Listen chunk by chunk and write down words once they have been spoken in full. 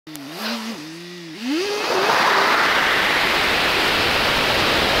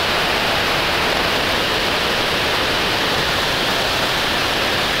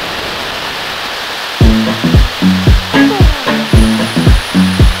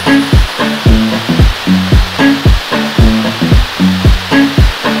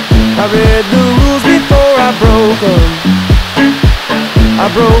broke 'em. I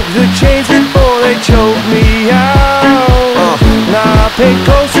broke the chains before they choked me out. Now I pay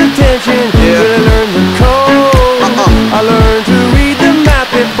close attention, really learn the code. I learned to read the map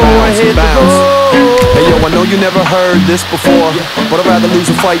before I hit the road. Hey yo, I know you never heard this before, but I'd rather lose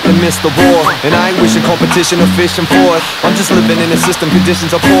a fight than miss the war. And I ain't wishing competition or fishing for it. I'm just living in a system,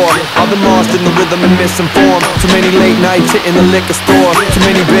 conditions are poor. I've been lost in the rhythm and misinformed. Too many late nights hitting the liquor store. Too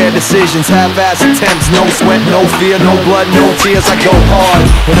many bad decisions, half-ass attempts. No sweat, no fear, no blood, no tears. I go hard,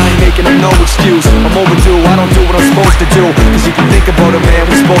 and I ain't making up no excuse. I'm overdue, I don't do what I'm supposed to do. Cause if you think about it, man,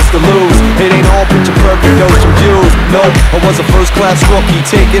 we're supposed to lose. It ain't all picture perfect, ocean views. No, I was a first-class rookie,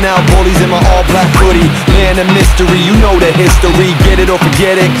 taking out bullies in my all-black hoodie. Man, a mystery, you know the history. Get it or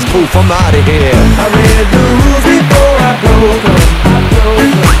forget it, cause poof, I'm out of here. I read the rules before I broke 'em.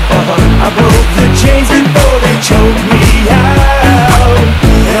 I broke the chains before they choked me out.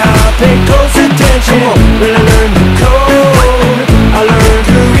 And I pay close attention, really learn the code. I learned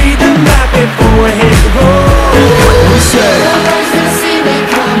to read the map before I hit the road. We say nobody's gonna see me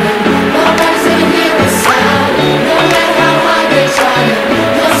coming, nobody's gonna hear a sound. No matter how hard they try,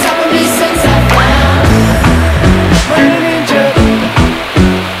 they'll stop me since I found. Man a ninja,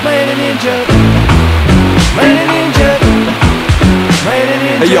 man a ninja, man a ninja, man a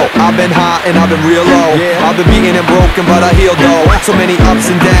ninja. hey yo, I've been high and I've been real low. I've been beaten and broken, but I healed though. So many ups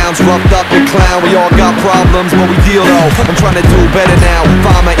and downs, roughed up and clown. We all got problems, but we deal though. I'm trying to do better now,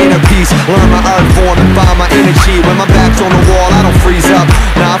 find my inner peace, learn my art form and find my energy. When my back's on the wall, I don't freeze up.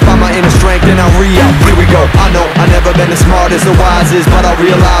 Now I find my inner strength and I re-up. Here we go. I know I never been the smartest or wisest, but I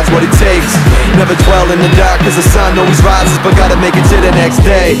realize what it takes. Never dwell in the dark, cause the sun always rises, but gotta make it to the next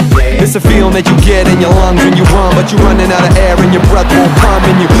day. It's a feeling that you get in your lungs when you run, but you're running out of air and your breath won't come,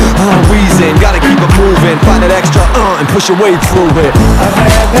 and you wheezing. Gotta keep it moving, find that extra and push your way through it. I've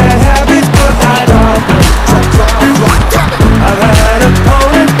had bad habits, but I dropped them. I've had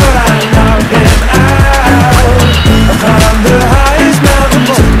opponents, but I knocked them out. I climbed the highest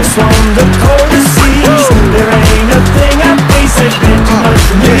mountains, I swum the coldest seas. There ain't a thing I face that's been too much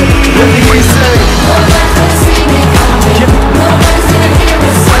for me. We say Nobody's gonna see me coming, nobody's gonna hear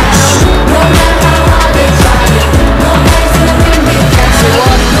a sound. No matter how hard they try, nobody's gonna bring me down.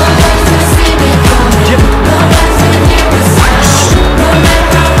 Nobody's gonna see me coming, nobody's gonna hear a sound. No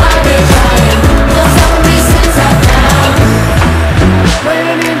matter how hard they try, they'll stop me since I found. Man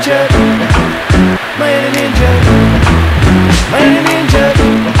a ninja, man a ninja, man a ninja,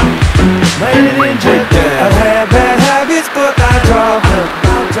 man a ninja. I've had bad habits, but I dropped them.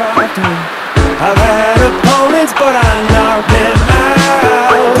 I've had opponents, but I knocked them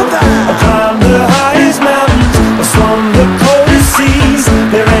out. I climbed the highest mountains, I swum the coldest seas.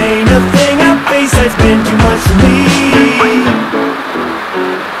 There ain't a thing I face that's been too much for me.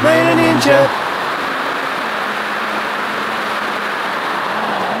 Man a ninja.